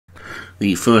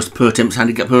The first Pertemps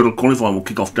Handicap Hurdle Qualifier will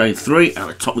kick off day 3. At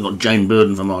the top we've got Jane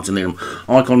Burden for Martin Needham,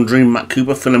 Icon Dream, Matt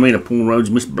Cooper, Philomena, Paul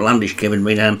Rhodes, Miss Blandish, Kevin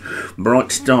Meehan,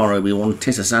 Bright Star, Obi-Wan,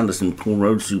 Tessa Sanderson, Paul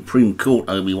Rhodes, Supreme Court,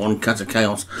 Obi-Wan, Kata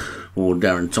Chaos for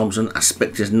Darren Thompson,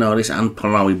 Aspectus Nardis and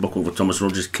Palawi Buckle for Thomas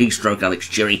Rogers, Keystroke, Alex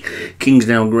Cherry,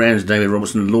 Kingsdale Grounds, David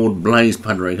Robertson, Lord Blaze,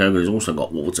 Padre Hogan has also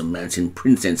got Waterton Mountain,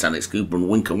 Princess Alex Cooper and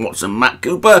Winker Watson, Matt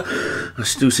Cooper. As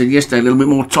Stu said yesterday, a little bit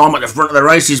more time at the front of the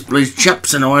races, please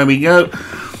chaps, and away we go.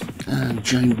 And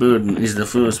Jane Burden is the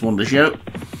first one to show.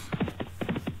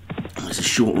 It's a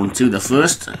short run to the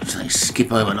first, so they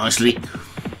skip over nicely.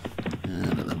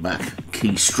 And at the back,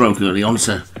 Keystroke early on,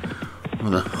 so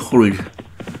rather hurried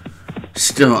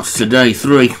starts to day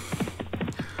 3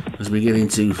 as we get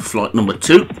into flight number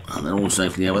 2, and they're all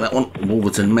safely over that one.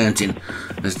 Wolverton Mountain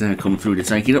has now come through to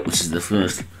take it up. This is the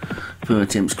first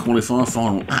Pertemps qualifier,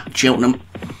 final at Cheltenham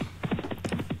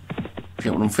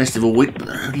Festival Week, but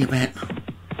there are only about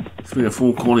 3 or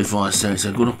 4 qualifiers, so it's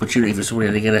a good opportunity for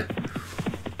somebody to get a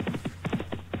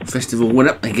festival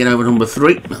winner. They get over number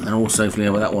 3, and they're all safely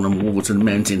over that one, and Wolverton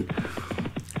Mountain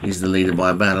is the leader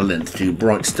by about a length to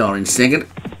Bright Star in second.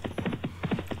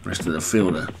 The rest of the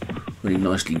field are really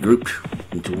nicely grouped,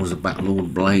 and towards the back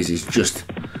Lord Blaze is just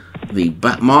the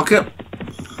back marker.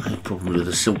 No problem with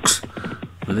the Silks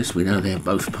for this. We know they're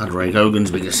both Padre Hogans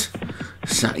because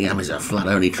Satyam is a flat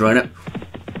only trainer.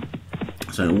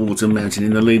 So Wolverton Mountain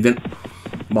in the lead then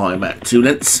by about 2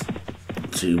 lengths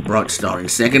to Bright Star in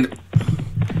second.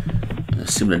 A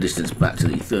similar distance back to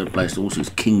the third place horse is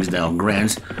Kingsdale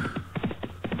Grounds,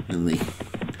 and the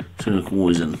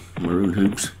turquoise and maroon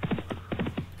hoops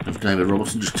of David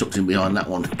Robertson just tucked in behind that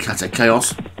one. Kata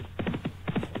Chaos.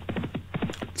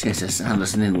 Tessa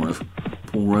Sanderson in one of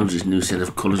Paul Rhodes' new set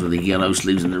of colours with the yellow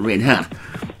sleeves and the red hat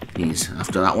is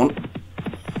after that one.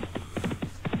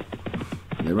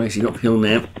 And they're racing uphill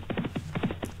now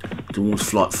towards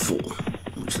flight 4,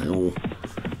 which they all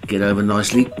get over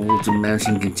nicely. Wolverton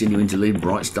Mountain continuing to lead,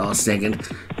 Bright Star second,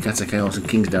 Kata Chaos and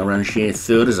Kingsdale Round share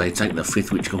third as they take the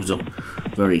 5th, which comes up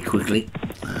very quickly.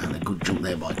 And a good jump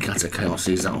there by Kata Chaos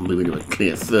sees that one move into a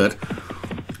clear third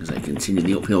as they continue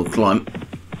the uphill climb.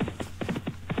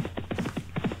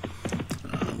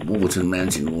 Wolverton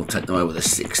Mountain will take them over the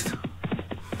 6th.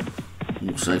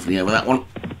 All safely over that one.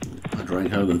 Padre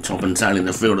Hogan top and tail in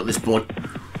the field at this point.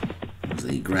 As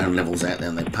the ground levels out there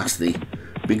and they pass the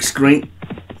big screen.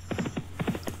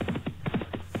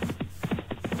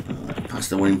 Past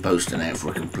the winning post and out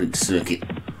for a complete circuit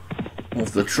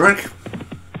off the track.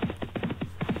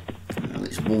 And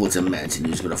it's Wolverton Mountain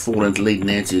who's got a 4-length lead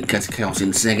now to Kata Chaos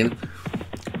in second.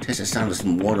 Tessa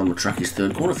Sanderson wide on the track is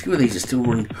third. Quite a few of these are still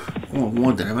running quite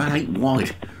wide. They're about 8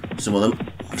 wide, some of them,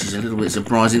 which is a little bit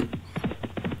surprising.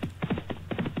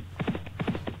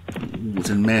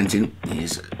 Wolverton Mountain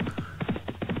is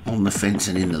on the fence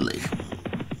and in the lead.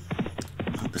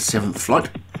 At the 7th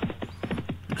flight,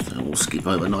 so they all skip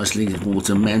over nicely.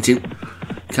 Wolverton Mountain.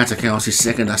 Kata Chaos is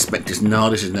second. Aspectus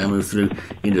Nardis has now moved through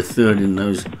into third in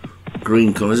those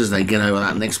green colours as they get over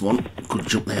that next one. Good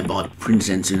jump there by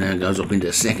Princess, who now goes up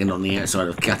into second on the outside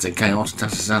of Kata Chaos.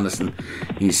 Tessa Sanderson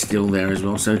is still there as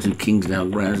well. So too Kingsdale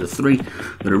Grounds. The 3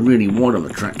 that are really wide on the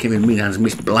track. Kevin Meehan's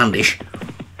Miss Blandish,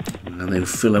 and then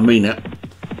Philomena,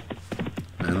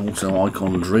 and also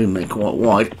Icon Dream. They're quite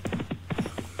wide.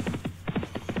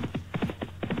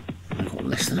 They've got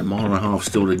less than a mile and a half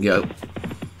still to go.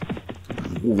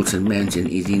 And Wolverton Mountain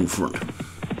is in front.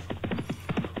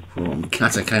 From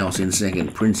Kata Chaos in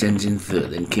second, Princess in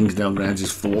third, then Kingsdale Grounds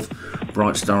is 4th,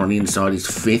 Bright Star on the inside is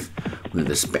 5th, with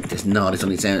the Spectres Nardis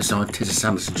on its outside. Tessa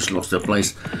Sanderson just lost her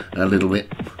place a little bit.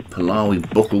 Palawi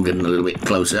Buckle getting a little bit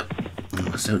closer.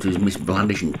 So too is Miss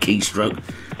Blandish and Keystroke.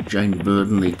 Jane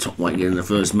Burden, the top weight getting the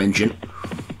first mention.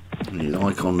 And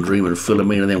Icon Dream and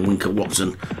Philomena, then Winker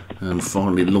Watson, and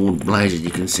finally Lord Blaze. As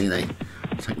you can see, they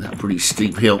take that pretty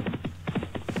steep hill.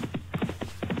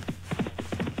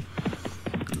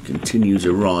 Continue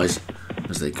to rise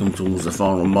as they come towards the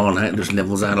final mile. Now it just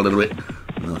levels out a little bit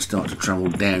and they'll start to travel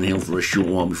downhill for a short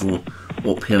while before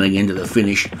uphill again to the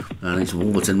finish. And it's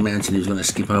Wolverton Mountain who's going to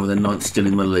skip over the 9th, still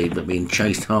in the lead, but being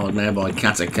chased hard now by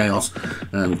Kata Chaos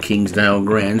and Kingsdale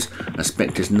Grounds.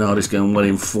 Aspectus Nardis going well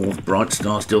in 4th, Bright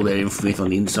Star still there in 5th. On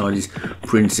the inside is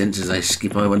Princess as they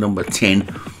skip over number 10,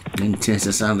 and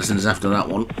Tessa Sanderson's after that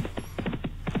one.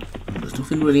 There's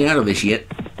nothing really out of this yet.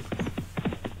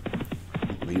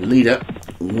 The leader,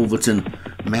 Wolverton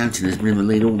Mountain, has been in the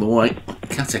lead all the way.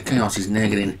 Kata Chaos is now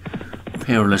getting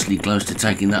perilously close to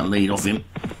taking that lead off him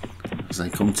as they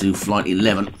come to flight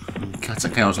 11. Kata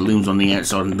Chaos looms on the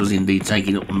outside and does indeed take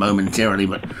it up momentarily,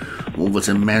 but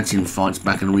Wolverton Mountain fights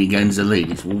back and regains the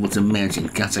lead. It's Wolverton Mountain,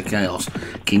 Casa Chaos,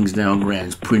 Kingsdale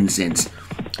Grounds, Princess.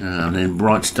 And then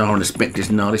Bright Star and the Spectres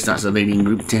Nardis, that's the leading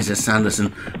group. Tessa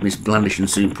Sanderson, Miss Blandish and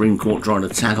Supreme Court trying to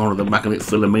tag on at the back of it.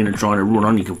 Philomena trying to run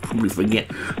on. You can probably forget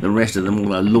the rest of them,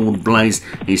 although Lord Blaze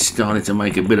is starting to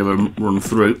make a bit of a run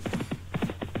through.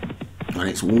 And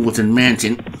it's Wolverton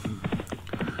Mountain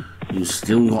who's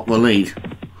still got the lead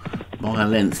by a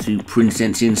length to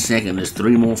Princess in second. There's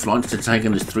 3 more flights to take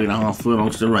and there's 3.5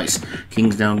 furlongs to race.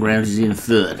 Kingsdown Grounds is in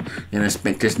third. Then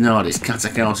Spectres Nardis.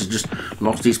 Katsakaos has just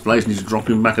lost his place and he's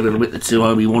dropping back a little bit. The 2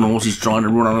 Obi-Wan horses trying to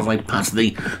run on as they pass the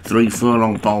 3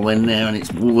 furlong pole then now, and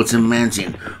it's Wolverton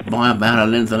Mountain by about a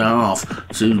length and a half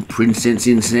to Princess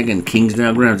in second.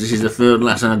 Kingsdown Grounds, this is the third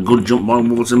last, and a good jump by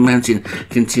Wolverton Mountain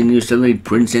continues to lead.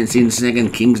 Princess in second.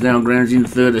 Kingsdown Grounds in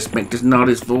third. Spectres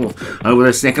Nardis fourth. Over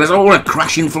the second. There's all a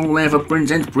crashing fall there for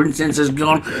Princess. Princess has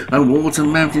gone and Wolverton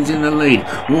Mountain's in the lead.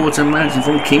 Wolverton Mountain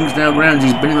from Kingsdale Grounds,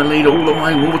 he's been in the lead all the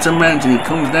way. Wolverton Mountain, he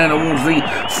comes down towards the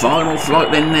final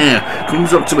flight then now,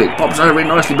 comes up to it, pops over it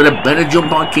nicely, but a better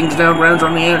jump by Kingsdale Grounds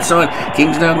on the outside.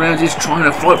 Kingsdale Grounds is trying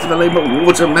to fight for the lead, but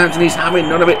Wolverton Mountain is having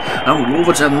none of it, and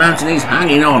Wolverton Mountain is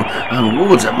hanging on, and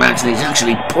Wolverton Mountain is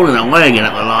actually pulling away again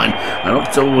at the line, and up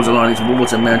towards the line. It's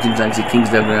Wolverton Mountain takes it.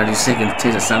 Kingsdale Grounds is second.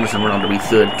 Tessa Sanderson went on to be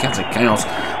third. Casa Chaos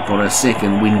got a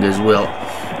second wind as well.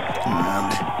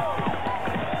 And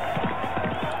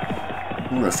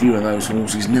well, a few of those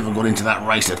horses never got into that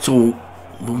race at all.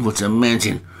 Wolverton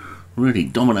Mountain really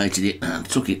dominated it and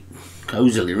took it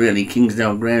cosily, really.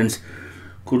 Kingsdale Grounds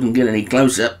couldn't get any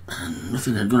closer, and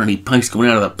nothing had got any pace coming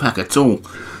out of the pack at all.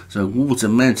 So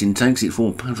Wolverton Mountain takes it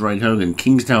for Patrick Hogan.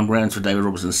 Kingsdale Grounds for David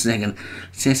Robertson second.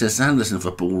 Tessa Sanderson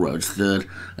for Paul Rhodes third.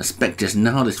 Spectres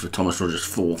Nardis for Thomas Rogers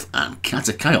fourth. And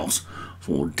Casa Chaos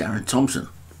for Darren Thompson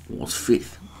was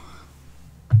fifth.